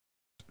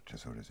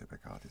Tesores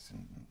peccatis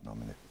in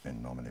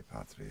nomine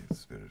Patri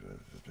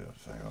Spiritus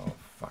saying, oh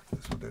fuck,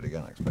 this will do it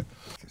again, I expect.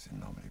 It's in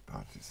nomine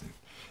Patris,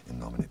 in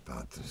nomine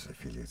Patris,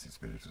 Filius, et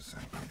Spiritus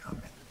Sancti.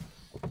 Amen.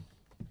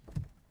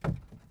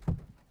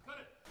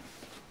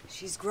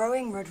 She's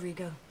growing,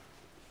 Rodrigo.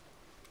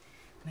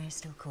 May I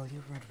still call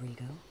you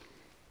Rodrigo?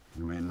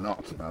 You may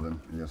not, madam.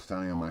 You're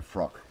standing on my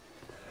frock.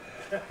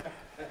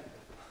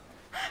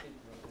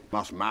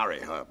 Must marry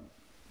her.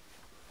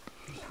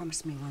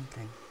 Promise me one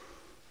thing.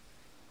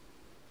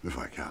 If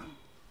I can.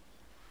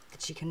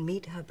 That she can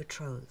meet her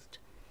betrothed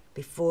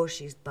before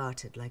she's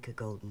bartered like a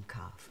golden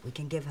calf. We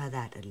can give her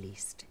that at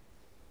least.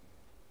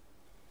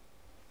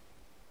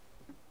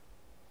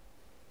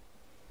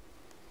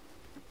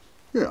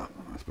 Yeah,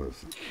 I suppose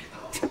so.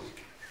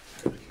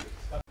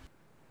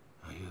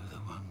 Are you the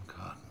one,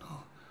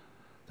 Cardinal,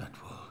 that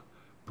will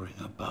bring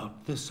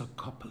about this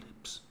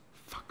apocalypse?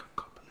 Fuck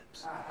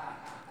apocalypse.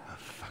 A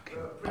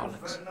fucking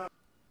bollocks.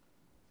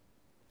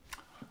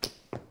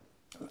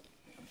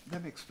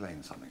 Let me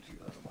explain something to you,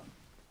 little one.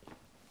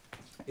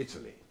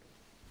 Italy.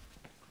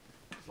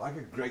 It's like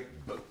a great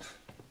boat.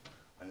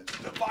 And it's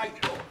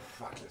divided. Oh,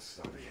 fuck this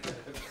stuff.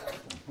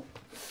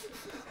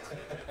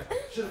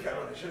 Should have kept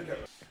on it, should have kept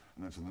on it.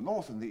 And then to the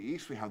north and the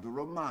east we have the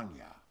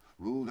Romagna,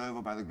 ruled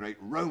over by the great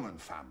Roman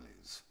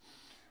families.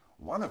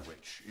 One of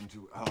which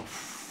into... Oh.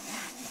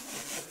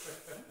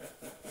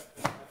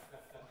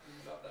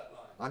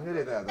 I'm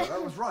nearly there, though.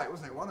 That was right,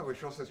 wasn't it? One of which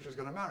your sister's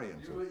going to marry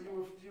into.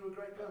 You were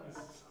great guns.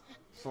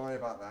 Sorry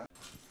about that.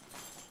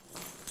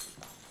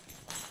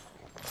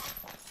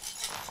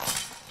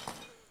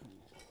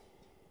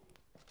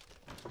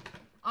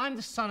 I'm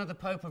the son of the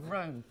Pope of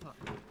Rome. Keep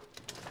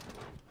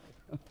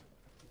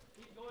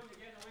going, you're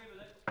getting away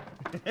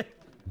with it.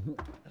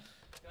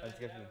 That's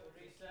good.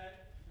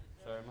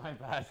 Sorry, my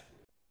bad.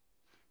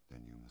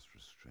 Then you must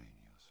restrain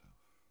yourself.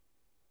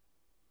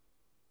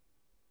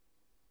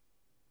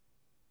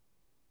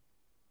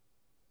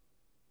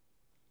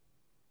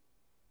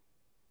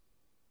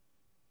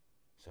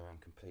 So I'm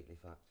completely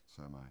fucked.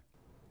 So am I.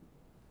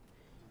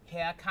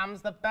 Here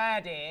comes the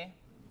birdie.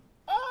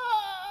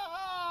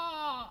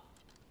 Oh!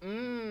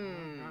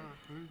 Mmm.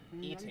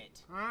 Eat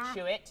it.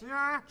 Chew it.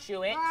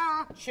 Chew it.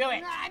 Chew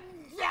it.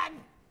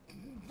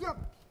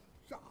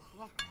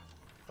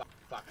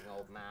 Fucking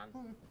old man.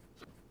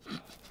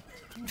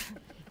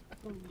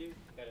 You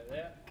get it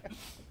there.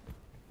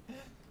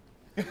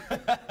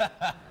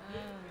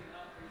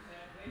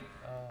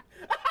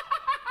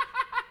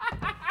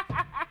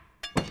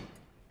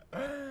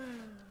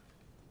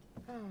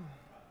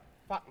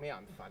 Fuck me,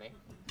 I'm funny.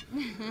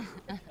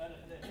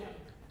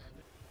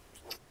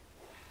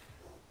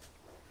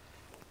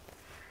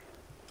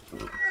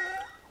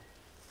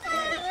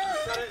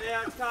 Cut it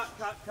there,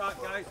 cut,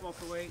 guys, walk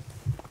away.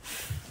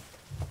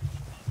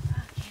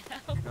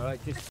 All right,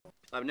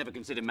 I've never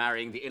considered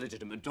marrying the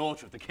illegitimate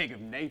daughter of the King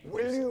of Naples.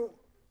 Will you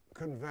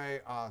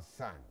convey our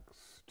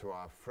thanks to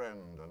our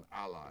friend and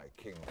ally,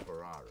 King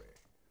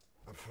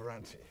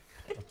Ferranti?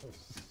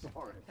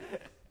 Sorry.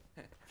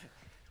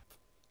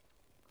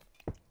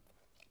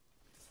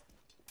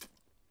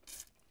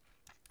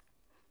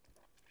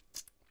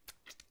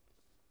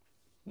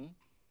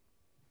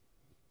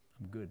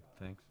 I'm good,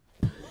 thanks.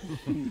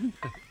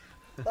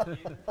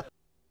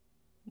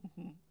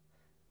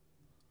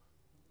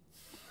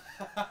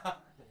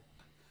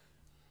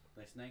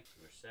 Listening,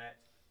 we're set.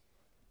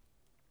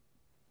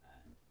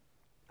 And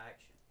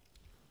action.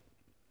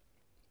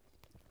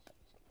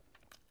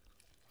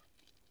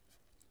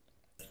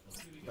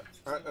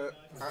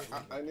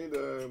 I need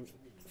a...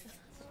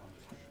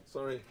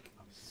 Sorry.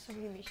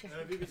 Sorry, Michel.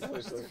 Je te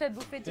fais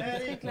bouffer tout le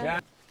truc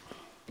là.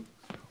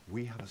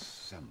 We have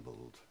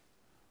assembled...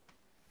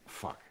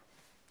 Fuck.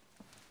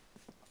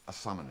 A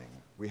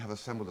summoning. We have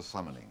assembled a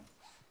summoning.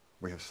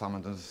 We have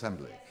summoned an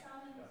assembly.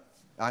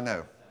 I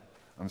know.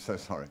 I'm so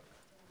sorry.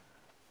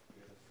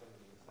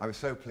 I was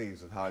so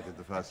pleased with how I did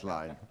the first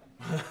line.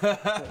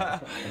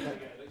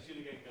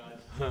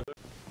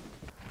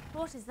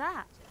 What is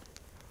that?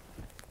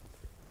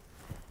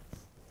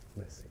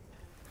 Messy.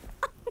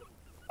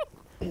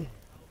 Any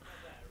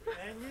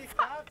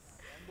cuts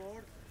on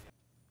board?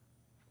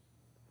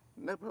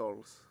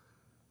 Nipples.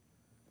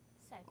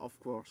 So, Of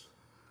course.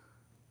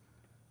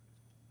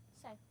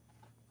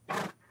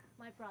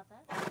 my brother,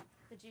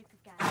 the Duke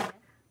of Galloway,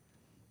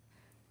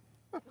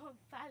 your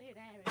valiant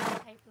heir in the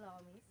papal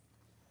armies,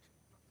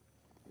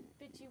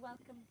 bid you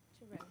welcome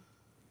to Rome.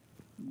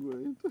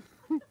 Great.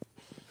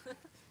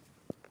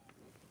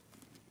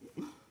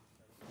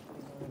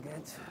 I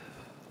get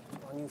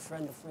our new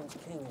friend, the French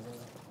king,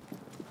 is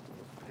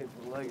a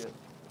Paper legate.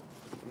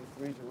 Be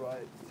free to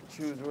ride, to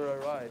choose where I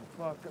ride.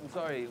 Fuck, I'm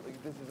sorry.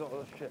 Like, this is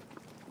all shit.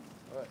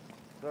 All right.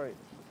 Sorry.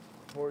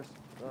 Horse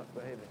not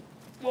behaving.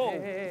 Whoa!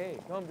 Hey,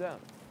 calm down.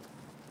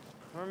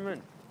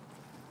 Herman.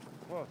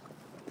 Fuck.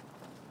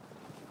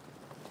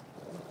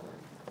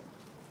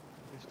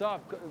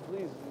 Stop,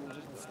 please.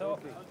 Just stop.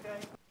 Okay.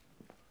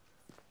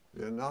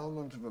 The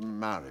annulment of a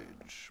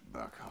marriage,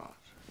 Burkhardt.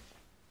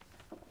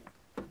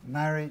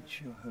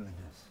 Marriage, Your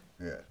Holiness.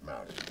 Yes,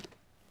 marriage.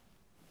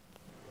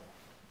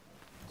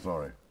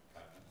 Sorry.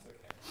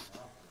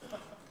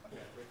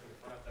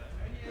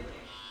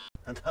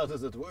 And how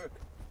does it work?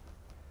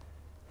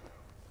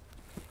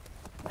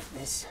 Like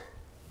this.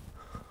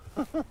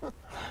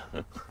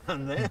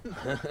 And then?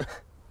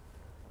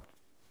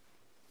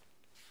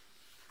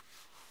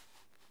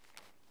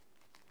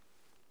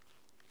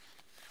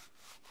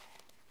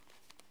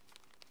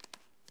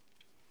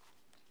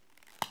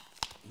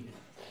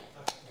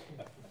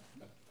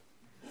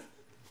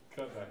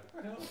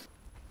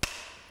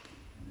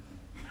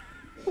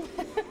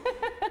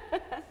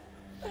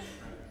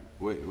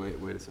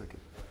 Wait a second.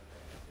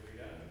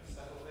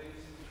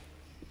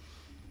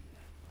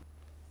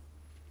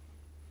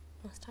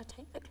 Must I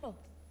take the cloth?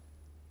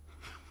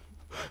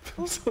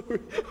 I'm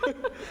sorry.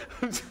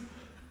 I'm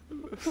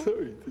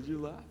sorry. Did you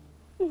laugh?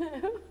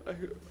 No.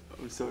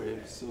 I'm sorry.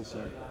 I'm so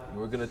sorry.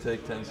 We're gonna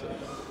take 10 seconds.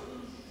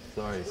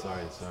 Sorry.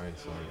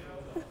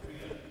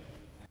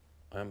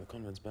 I am the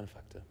convent's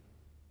benefactor.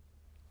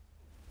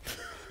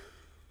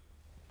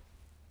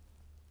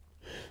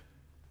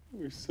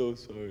 We're so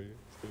sorry.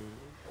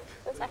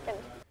 A second.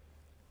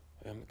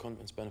 I am the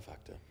convent's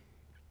benefactor.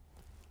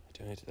 I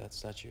donated that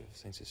statue of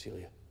Saint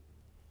Cecilia.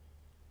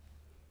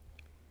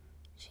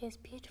 She is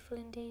beautiful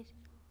indeed.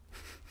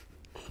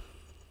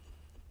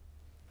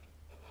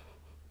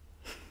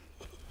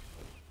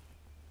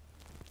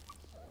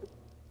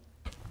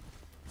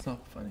 It's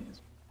not funny, is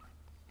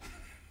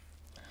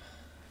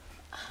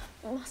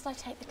it? Must I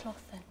take the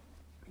cloth then?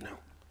 No.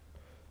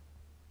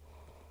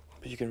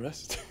 But you can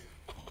rest.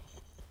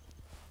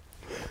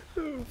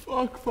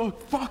 Oh,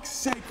 fuck's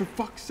sake, for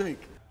fuck's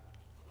sake.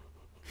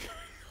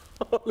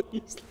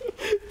 Please,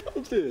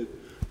 touch it.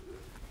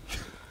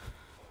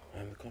 I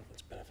am the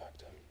convent's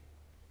benefactor.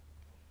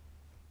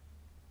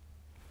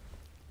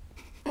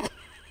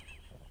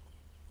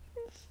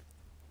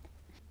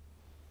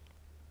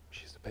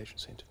 She's the patron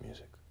saint of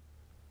music.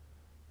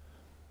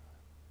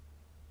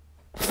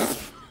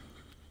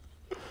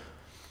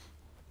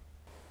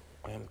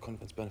 I am the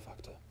convent's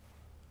benefactor.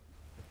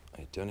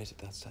 I donated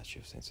that statue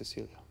of Saint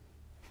Cecilia.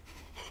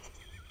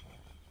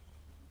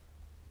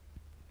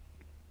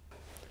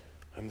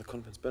 I'm the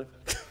convent's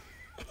benefactor.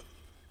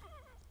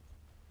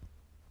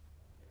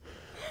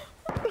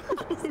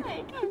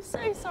 I'm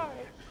so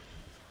sorry.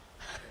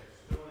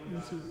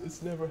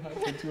 It's never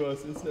happened to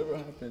us. It's never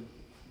happened.